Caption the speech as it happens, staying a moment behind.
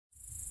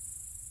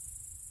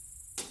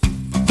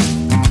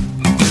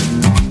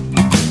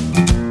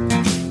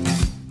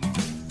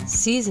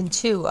Season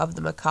 2 of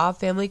the Macabre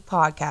Family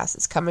Podcast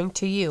is coming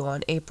to you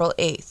on April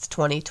 8th,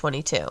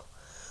 2022.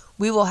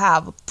 We will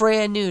have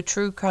brand new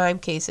true crime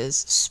cases,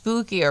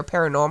 spooky or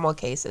paranormal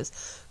cases,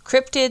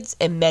 cryptids,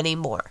 and many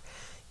more.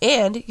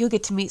 And you'll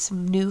get to meet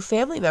some new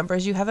family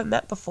members you haven't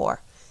met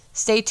before.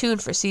 Stay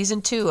tuned for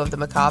Season 2 of the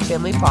Macabre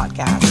Family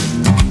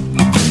Podcast.